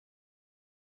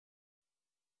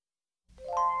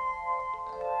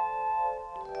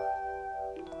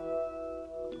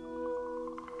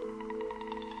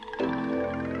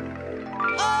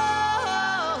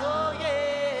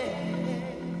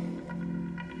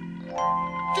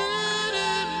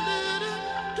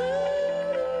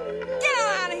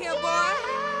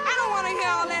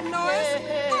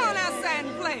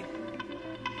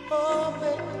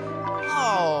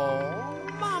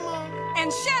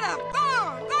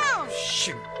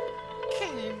Shoot,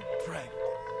 can you practice?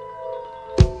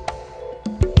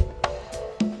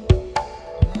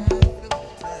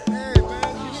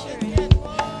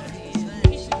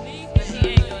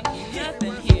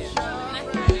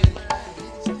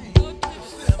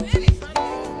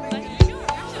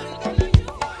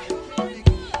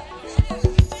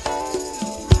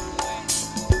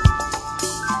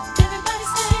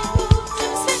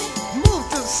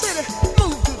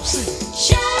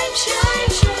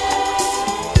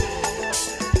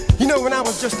 When I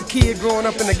was just a kid growing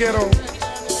up in the ghetto,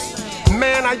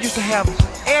 man, I used to have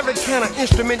every kind of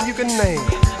instrument you can name.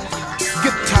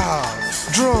 Guitars,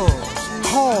 drums,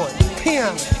 horn,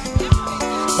 piano.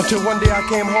 Until one day I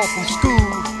came home from school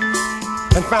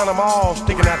and found them all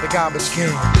sticking out the garbage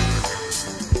can.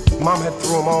 Mom had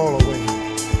thrown them all away.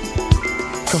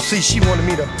 Cause see, she wanted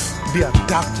me to be a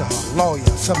doctor, a lawyer,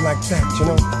 something like that, you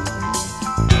know.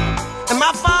 And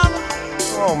my father,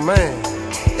 oh man,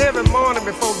 every morning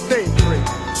before daybreak,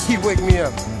 he'd wake me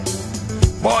up.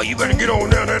 Boy, you better get on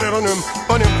down there to that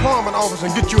unemployment office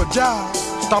and get you a job.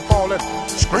 Stop all that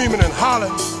screaming and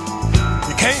hollering.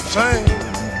 You can't sing,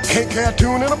 can't carry a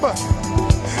tune in a bucket.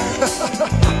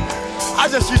 I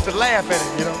just used to laugh at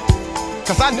it, you know,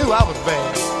 cause I knew I was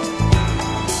bad.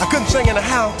 I couldn't sing in the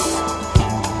house,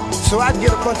 so I'd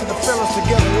get a bunch of the fellas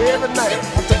together every night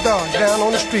after dark down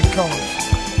on the street corners,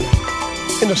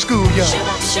 in the schoolyard,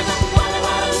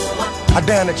 or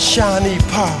down at Shawnee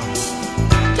Park.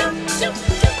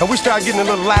 And we started getting a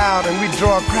little loud and we'd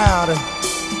draw a crowd and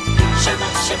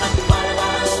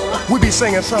we'd be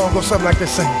singing songs or something like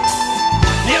this, saying,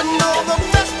 you know the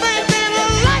best thing in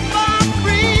life are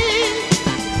free,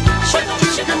 but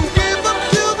you can give up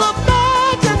to the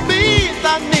birds and bees.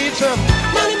 I need some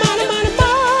money, money, money,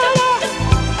 money.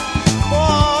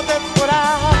 Oh, that's what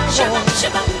I want.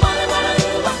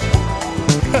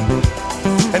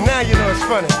 And now you know it's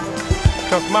funny,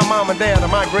 cause my mom and dad are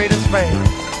my greatest fans,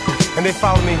 and they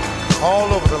follow me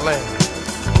all over the land.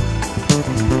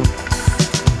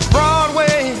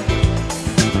 Broadway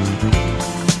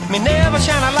may never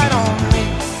shine a light on me,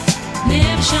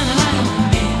 never shine a light on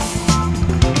me.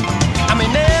 I may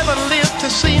never live to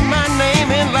see my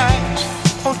name in lights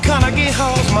on Carnegie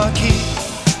Hall's marquee,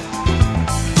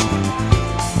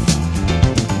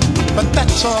 but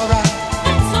that's alright.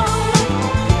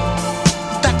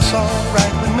 That's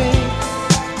alright with me.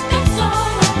 That's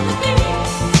alright with me.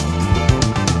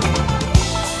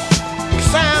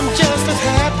 'Cause I'm just as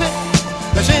happy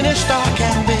as any star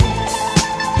can be.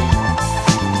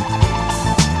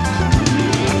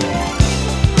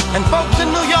 And folks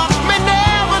in New York may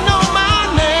never know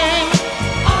my name.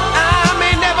 I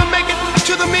may never make it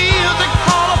to the Music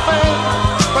Hall of Fame,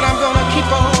 but I'm gonna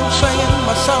keep on singing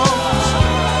my songs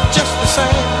just the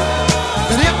same.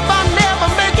 And if I never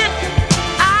make it,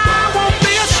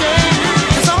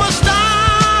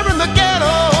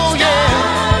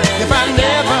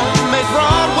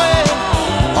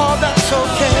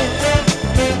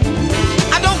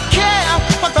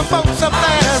 folks up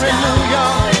there in New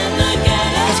York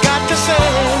has got to say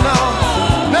no,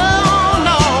 no,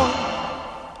 no.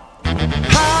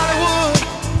 Hollywood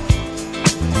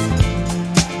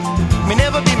may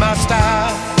never be my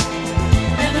style,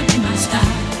 never be my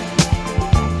style,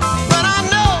 but I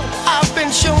know I've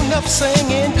been shown up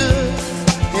singing good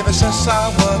ever since I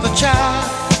was a child.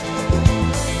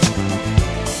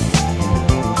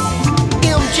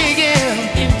 MGM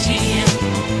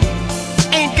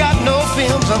ain't got no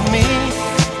films of me,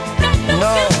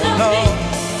 no, no.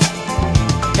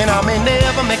 And I may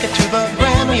never make it to the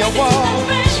Grammy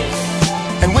Awards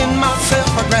and win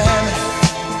myself a Grammy.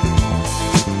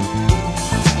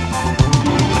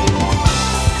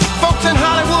 Folks in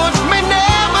Hollywood may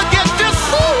never get to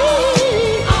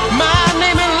see my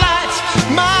name in lights,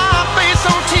 my face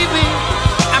on TV.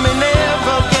 I may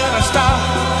never get a star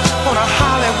on a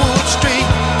Hollywood street,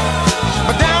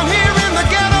 but down here in the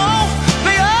ghetto,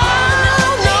 they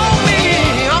all know me.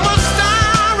 I'm a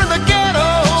star in the ghetto,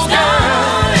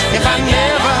 girl. If I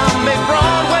never make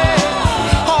Broadway,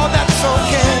 oh, that's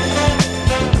okay.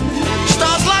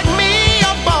 Stars like me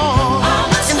are born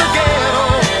in the ghetto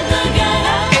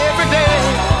every day.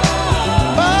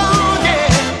 Oh, yeah.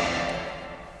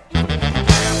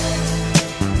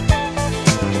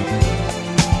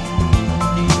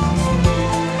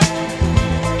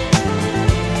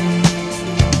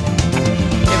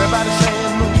 Everybody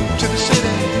saying move to the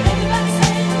city.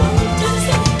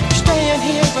 Staying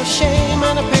here's a shame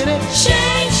and a pity.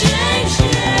 Shame, shame,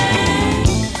 shame.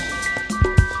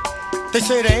 They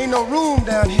say there ain't no room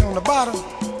down here on the bottom.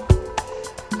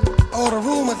 All the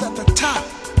room is at the top.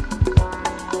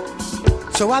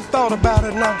 So I thought about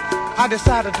it now. I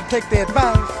decided to take their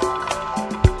advice.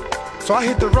 So I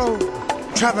hit the road,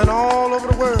 traveling all over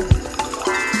the world.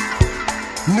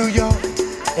 New York,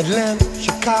 Atlanta,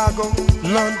 Chicago,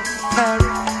 London,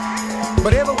 Paris.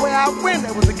 But everywhere I went,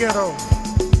 there was a ghetto.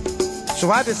 So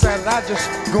I decided I'd just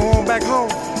go on back home.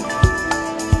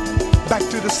 Back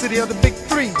to the city of the big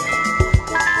three.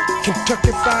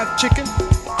 Kentucky Fried Chicken,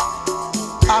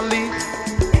 Ali,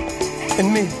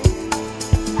 and me.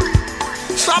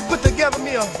 So I put together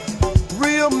me a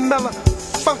real mellow,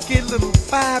 funky little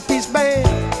 5-piece band.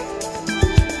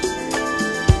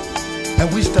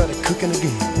 And we started cooking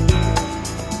again.